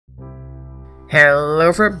Hello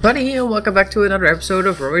everybody, and welcome back to another episode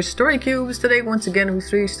of Rory's Story Cubes. Today, once again, with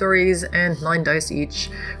 3 stories and 9 dice each.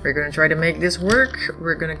 We're going to try to make this work.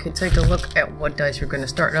 We're going to take a look at what dice we're going to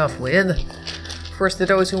start off with. First, to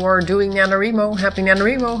those who are doing NaNoWriMo, happy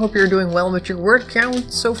NaNoWriMo. Hope you're doing well with your word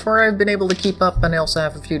count. So far, I've been able to keep up, and I also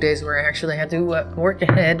have a few days where I actually had to work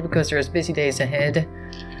ahead because there's busy days ahead.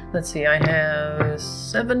 Let's see, I have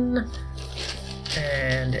 7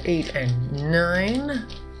 and 8 and 9.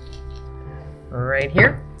 Right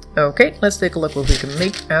here. Okay, let's take a look what we can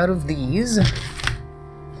make out of these.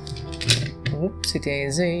 Oopsie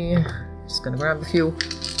daisy. Just gonna grab a few.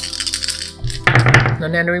 Now,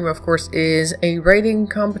 NaNoWriMo, of course, is a writing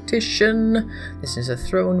competition. This is a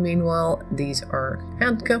throne, meanwhile. These are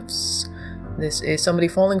handcuffs. This is somebody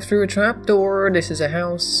falling through a trapdoor. This is a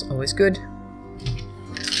house. Always good.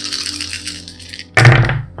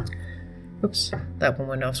 Oops, that one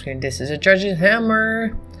went off screen. This is a judge's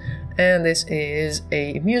hammer. And this is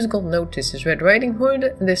a musical note. This is Red Riding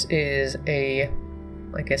Hood. This is a,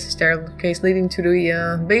 I guess, a staircase leading to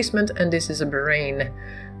the basement. And this is a brain.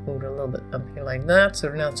 Move it a little bit up here like that, so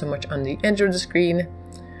they're not so much on the edge of the screen.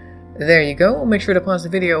 There you go. Make sure to pause the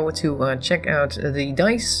video to check out the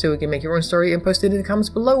dice, so you can make your own story and post it in the comments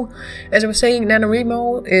below. As I was saying,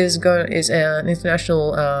 NaNoWriMo is an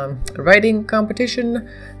international writing competition,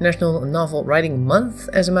 National Novel Writing Month,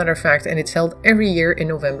 as a matter of fact, and it's held every year in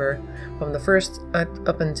November, from the 1st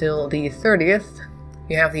up until the 30th.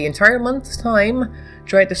 You have the entire month's time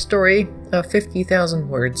to write a story of 50,000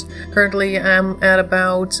 words. Currently, I'm at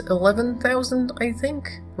about 11,000, I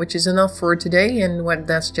think, which is enough for today, and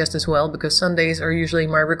that's just as well, because Sundays are usually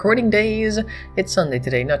my recording days. It's Sunday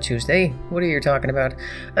today, not Tuesday. What are you talking about?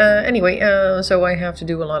 Anyway, so I have to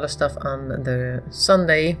do a lot of stuff on the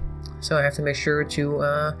Sunday, so I have to make sure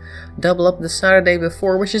to double up the Saturday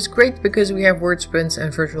before, which is great because we have word sprints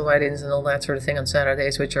and virtual write-ins and all that sort of thing on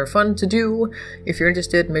Saturdays, which are fun to do. If you're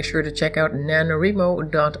interested, make sure to check out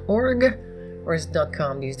nanowrimo.org, or is it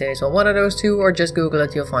 .com these days? Well, one of those two, or just Google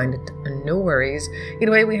it, you'll find it. No worries.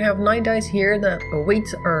 Either way, we have 9 dice here that await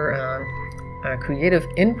our creative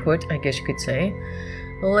input, I guess you could say.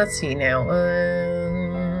 Let's see now.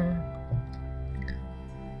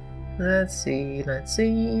 Let's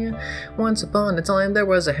see. Once upon a time, there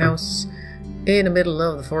was a house in the middle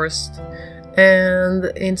of the forest, and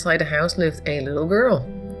inside the house lived a little girl.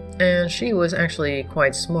 And she was actually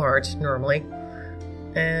quite smart, normally.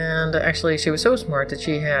 And actually, she was so smart that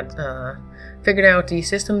she had figured out the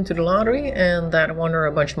system to the lottery, and that won her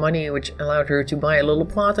a bunch of money, which allowed her to buy a little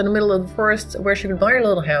plot in the middle of the forest where she could buy a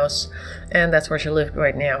little house, and that's where she lived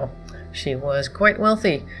right now. She was quite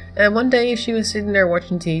wealthy, and one day she was sitting there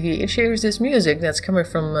watching TV, and she hears this music that's coming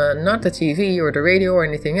from not the TV or the radio or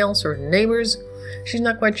anything else or the neighbors. She's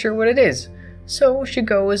not quite sure what it is, so she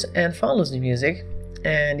goes and follows the music,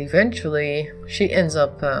 and eventually she ends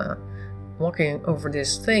up walking over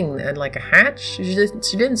this thing and like a hatch. She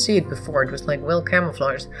didn't see it before, it was like well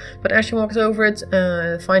camouflaged, but as she walks over it,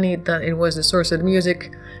 finding that it was the source of the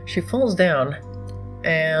music, she falls down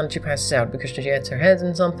and she passes out because she hits her head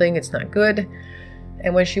in something. It's not good.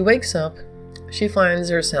 And when she wakes up, she finds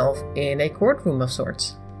herself in a courtroom of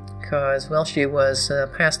sorts, because, well, she was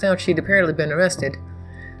passed out. She'd apparently been arrested,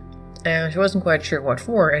 and she wasn't quite sure what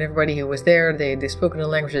for, and everybody who was there, they spoke in a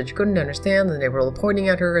language that she couldn't understand, and they were all pointing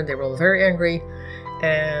at her, and they were all very angry,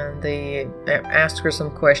 and they asked her some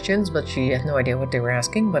questions, but she had no idea what they were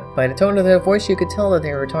asking, but by the tone of their voice you could tell that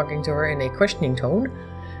they were talking to her in a questioning tone,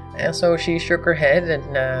 and so she shook her head,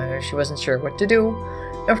 and she wasn't sure what to do.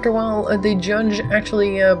 After a while, the judge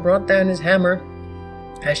actually brought down his hammer,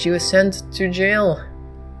 as she was sent to jail.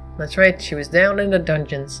 That's right, she was down in the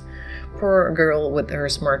dungeons. Poor girl with her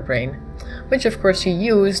smart brain, which of course she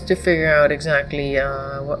used to figure out exactly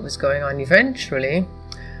what was going on. Eventually,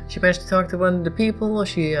 she managed to talk to one of the people.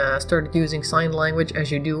 She started using sign language,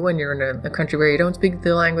 as you do when you're in a country where you don't speak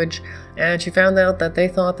the language, and she found out that they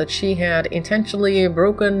thought that she had intentionally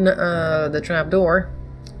broken the trap door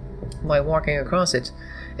by walking across it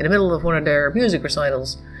in the middle of one of their music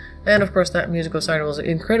recitals. And of course that musical recital was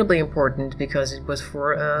incredibly important because it was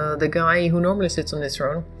for the guy who normally sits on this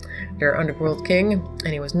throne, their underworld king,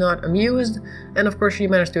 and he was not amused. And of course she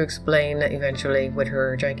managed to explain eventually with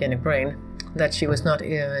her gigantic brain that she was not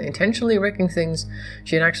intentionally wrecking things.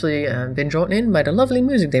 She had actually been drawn in by the lovely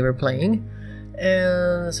music they were playing.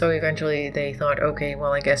 And so eventually they thought, okay,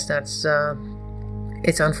 well, I guess that's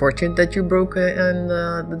it's unfortunate that you broke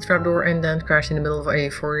the trapdoor and then crashed in the middle of a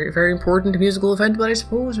very important musical event, but I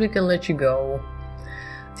suppose we can let you go.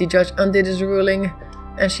 The judge undid his ruling,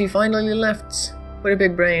 and she finally left with a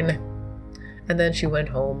big brain. and then she went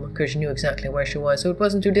home because she knew exactly where she was, so it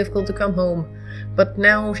wasn't too difficult to come home. But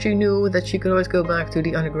now she knew that she could always go back to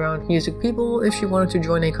the underground music people if she wanted to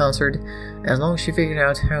join a concert, as long as she figured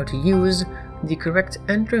out how to use the correct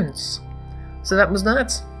entrance. So that was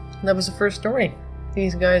that. That was the first story.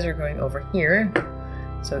 These guys are going over here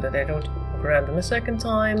so that I don't grab them a second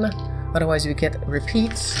time, otherwise we get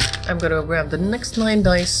repeats. I'm gonna grab the next 9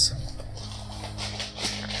 dice.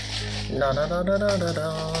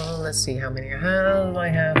 Let's see how many I have. I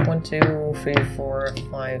have 1, 2, 3, 4,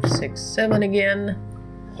 5, 6, 7 again.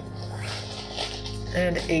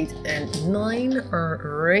 And 8 and 9 are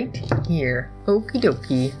right here. Okie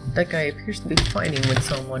dokie. That guy appears to be fighting with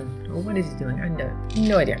someone. What is he doing? I have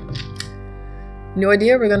no idea. No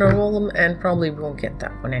idea. We're gonna roll them and probably won't get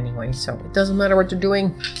that one anyway, so it doesn't matter what they're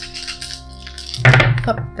doing.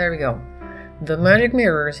 Up, there we go. The magic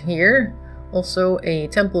mirrors here. Also a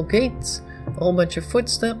temple gate. A whole bunch of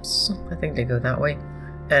footsteps. I think they go that way.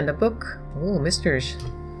 And a book. Oh, mysterious.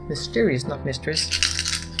 Mysterious, not mistress.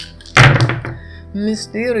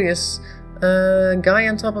 Mysterious. Guy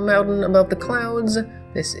on top of a mountain above the clouds.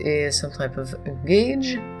 This is some type of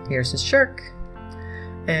gauge. Here's a shark.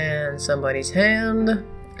 And somebody's hand.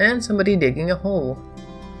 And somebody digging a hole.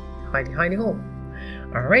 Hidey, hidey hole.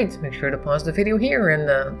 Alright, make sure to pause the video here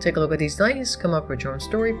and take a look at these dice. Come up with your own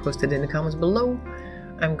story. Post it in the comments below.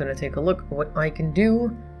 I'm gonna take a look at what I can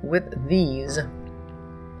do with these.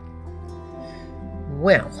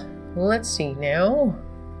 Well, let's see now.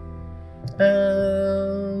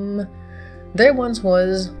 There once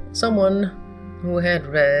was someone who had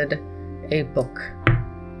read a book.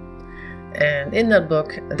 And in that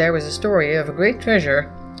book, there was a story of a great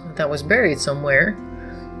treasure that was buried somewhere.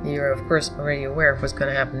 You're of course already aware of what's going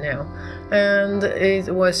to happen now. And it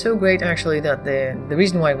was so great actually that the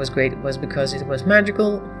reason why it was great was because it was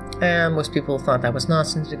magical. And most people thought that was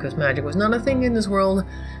nonsense because magic was not a thing in this world.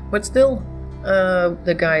 But still,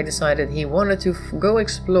 the guy decided he wanted to go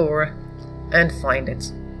explore and find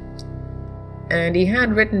it. And he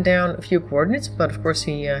had written down a few coordinates, but of course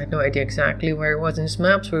he had no idea exactly where it was in his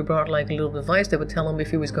map, so he brought like a little device that would tell him if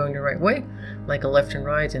he was going the right way, like a left and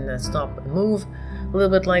right and a stop and move. A little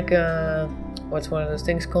bit like what's one of those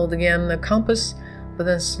things called again? A compass, but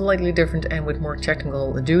then slightly different and with more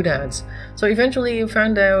technical doodads. So eventually he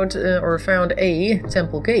found out, or found a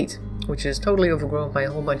temple gate, which is totally overgrown by a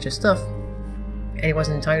whole bunch of stuff. And he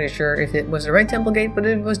wasn't entirely sure if it was the right temple gate, but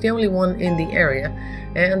it was the only one in the area.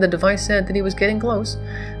 And the device said that he was getting close.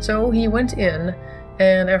 So he went in,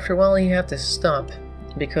 and after a while he had to stop,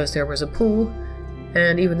 because there was a pool.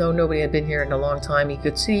 And even though nobody had been here in a long time, he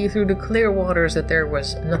could see through the clear waters that there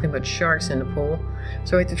was nothing but sharks in the pool.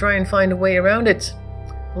 So he had to try and find a way around it.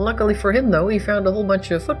 Luckily for him though, he found a whole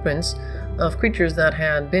bunch of footprints of creatures that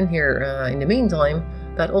had been here in the meantime,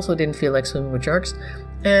 that also didn't feel like swimming with sharks.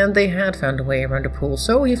 And they had found a way around the pool,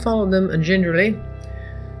 so he followed them gingerly.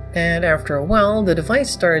 And after a while, the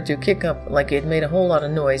device started to kick up, like it made a whole lot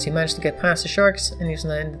of noise. He managed to get past the sharks, and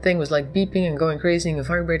the thing was like beeping and going crazy and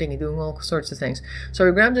vibrating and doing all sorts of things. So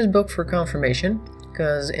he grabbed his book for confirmation,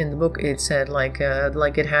 because in the book it said like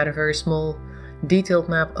it had a very small, detailed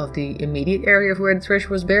map of the immediate area of where the treasure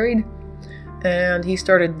was buried. And he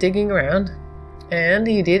started digging around, and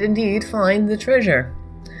he did indeed find the treasure.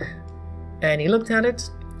 And he looked at it,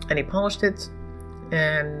 and he polished it,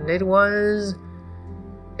 and it was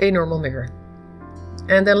a normal mirror.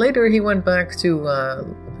 And then later he went back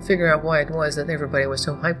to figure out why it was that everybody was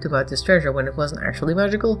so hyped about this treasure when it wasn't actually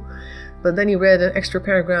magical. But then he read an extra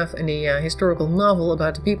paragraph in a historical novel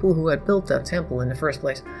about the people who had built that temple in the first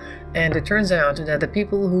place. And it turns out that the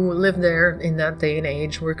people who lived there in that day and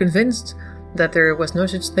age were convinced that there was no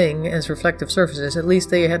such thing as reflective surfaces. At least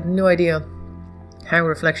they had no idea how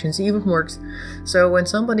reflections even worked. So when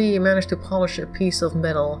somebody managed to polish a piece of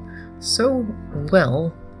metal so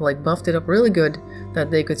well, like buffed it up really good, that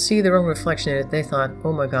they could see their own reflection in it, they thought,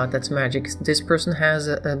 oh my god, that's magic. This person has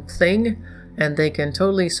a thing, and they can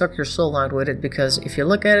totally suck your soul out with it, because if you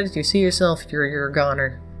look at it, you see yourself, you're a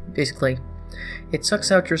goner, basically. It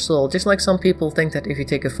sucks out your soul, just like some people think that if you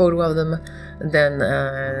take a photo of them, then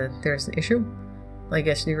there's an issue. I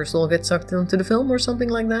guess your soul gets sucked into the film or something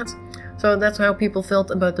like that. So that's how people felt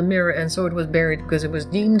about the mirror, and so it was buried because it was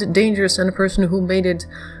deemed dangerous, and the person who made it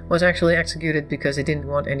was actually executed because they didn't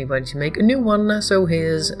want anybody to make a new one, so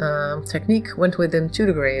his technique went with him to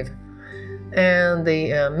the grave. And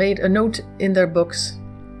they made a note in their books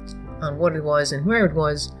on what it was and where it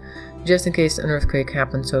was, just in case an earthquake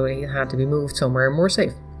happened, so it had to be moved somewhere more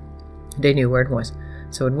safe. They knew where it was.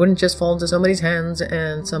 So it wouldn't just fall into somebody's hands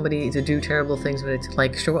and somebody to do terrible things with it,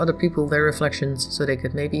 like show other people their reflections so they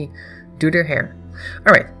could maybe do their hair.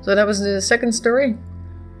 Alright, so that was the second story.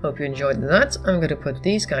 Hope you enjoyed that. I'm going to put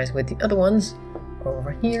these guys with the other ones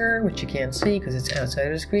over here, which you can't see because it's outside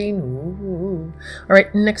of the screen.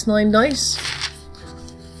 Alright, next 9 dice.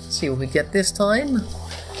 Let's see what we get this time.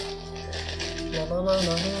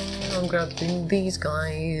 I'm grabbing these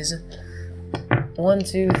guys. 1,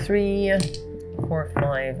 2, 3, 4,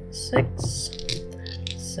 5, 6,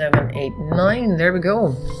 7, 8, 9. There we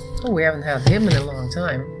go. Oh, we haven't had him in a long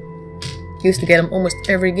time. Used to get him almost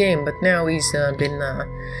every game, but now he's been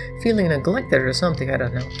feeling neglected or something. I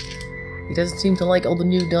don't know. He doesn't seem to like all the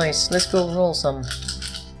new dice. Let's go roll some.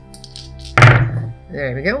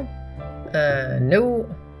 There we go. No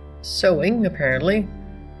sewing, apparently.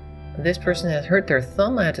 This person has hurt their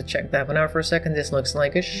thumb. I had to check that one out for a second. This looks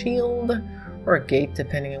like a shield or a gate,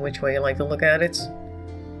 depending on which way you like to look at it.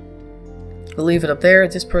 We'll leave it up there.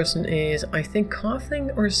 This person is, I think, coughing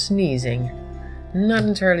or sneezing. Not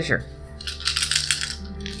entirely sure.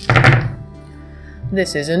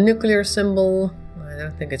 This is a nuclear symbol. I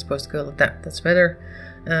don't think it's supposed to go like that. That's better.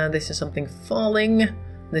 This is something falling.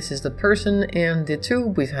 This is the person in the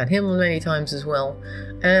tube. We've had him many times as well.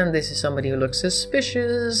 And this is somebody who looks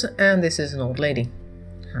suspicious. And this is an old lady.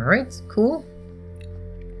 Alright, cool.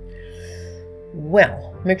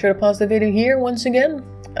 Well, make sure to pause the video here once again.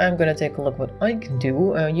 I'm going to take a look what I can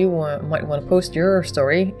do. You might want to post your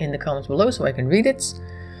story in the comments below so I can read it.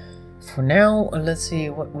 For now, let's see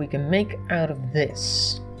what we can make out of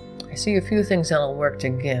this. I see a few things that'll work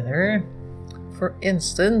together. For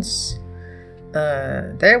instance,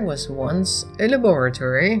 there was once a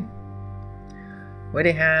laboratory where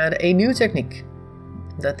they had a new technique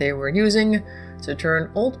that they were using to turn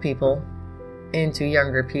old people into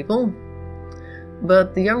younger people.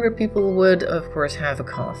 But the younger people would, of course, have a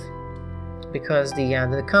cough because the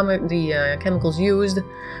chemicals used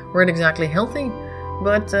weren't exactly healthy.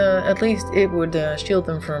 But at least it would shield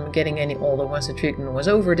them from getting any older. Once the treatment was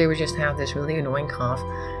over, they would just have this really annoying cough,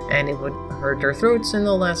 and it would hurt their throats and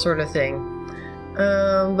all that sort of thing.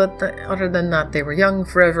 Other than that, they were young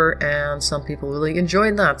forever, and some people really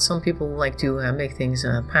enjoyed that. Some people like to make things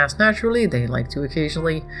pass naturally. They like to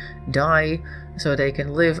occasionally die so they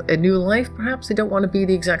can live a new life. Perhaps they don't want to be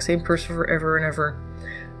the exact same person forever and ever.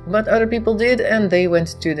 But other people did, and they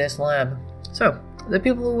went to this lab. So, the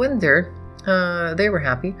people who went there, they were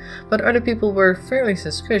happy, but other people were fairly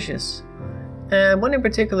suspicious. One in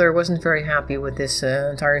particular wasn't very happy with this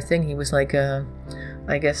entire thing. He was like,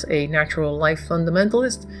 I guess, a natural life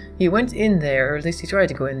fundamentalist. He went in there, or at least he tried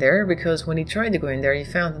to go in there, because when he tried to go in there, he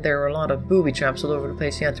found that there were a lot of booby traps all over the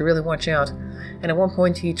place. He had to really watch out. And at one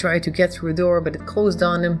point, he tried to get through a door, but it closed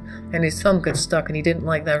on him, and his thumb got stuck, and he didn't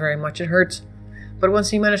like that very much. It hurt. But once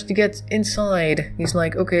he managed to get inside, he's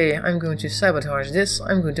like, okay, I'm going to sabotage this.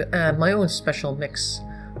 I'm going to add my own special mix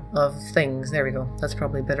of things. There we go. That's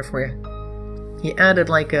probably better for you. He added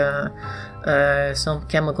like some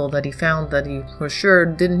chemical that he found that he was sure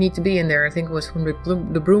didn't need to be in there. I think it was from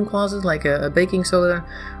the broom closet, like a baking soda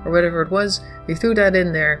or whatever it was. He threw that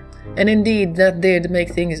in there. And indeed, that did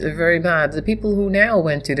make things very bad. The people who now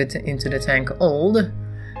went into the tank old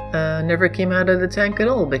never came out of the tank at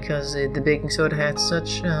all, because the baking soda had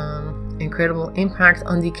such incredible impact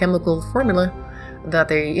on the chemical formula that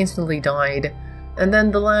they instantly died. And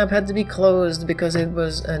then the lab had to be closed because it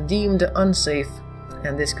was deemed unsafe.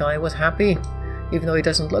 And this guy was happy, even though he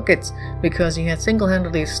doesn't look it, because he had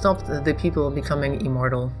single-handedly stopped the people becoming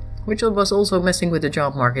immortal. Which was also messing with the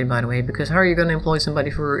job market, by the way, because how are you going to employ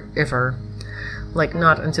somebody forever? Like,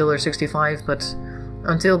 not until they're 65, but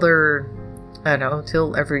until they're, I don't know,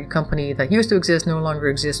 until every company that used to exist no longer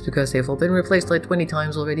exists, because they've all been replaced like 20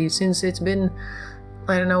 times already since it's been,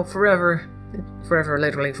 I don't know, forever. Forever,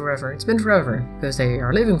 literally forever. It's been forever, because they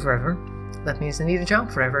are living forever. That means they need a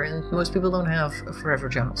job forever, and most people don't have forever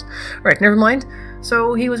jobs. Right, never mind.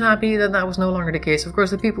 So he was happy that that was no longer the case. Of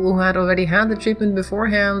course, the people who had already had the treatment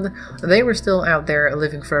beforehand, they were still out there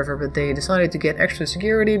living forever, but they decided to get extra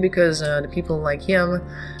security because the people like him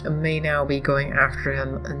may now be going after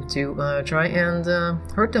him and to try and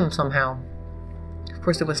hurt them somehow. Of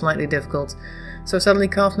course, it was slightly difficult. So suddenly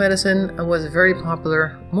cough medicine was very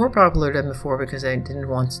popular, more popular than before, because they didn't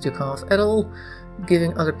want to cough at all,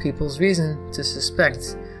 giving other people's reason to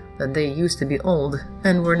suspect that they used to be old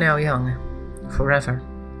and were now young forever.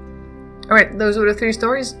 Alright, those were the 3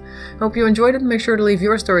 stories. Hope you enjoyed it. Make sure to leave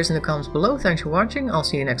your stories in the comments below. Thanks for watching. I'll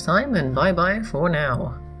see you next time, and bye bye for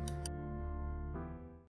now.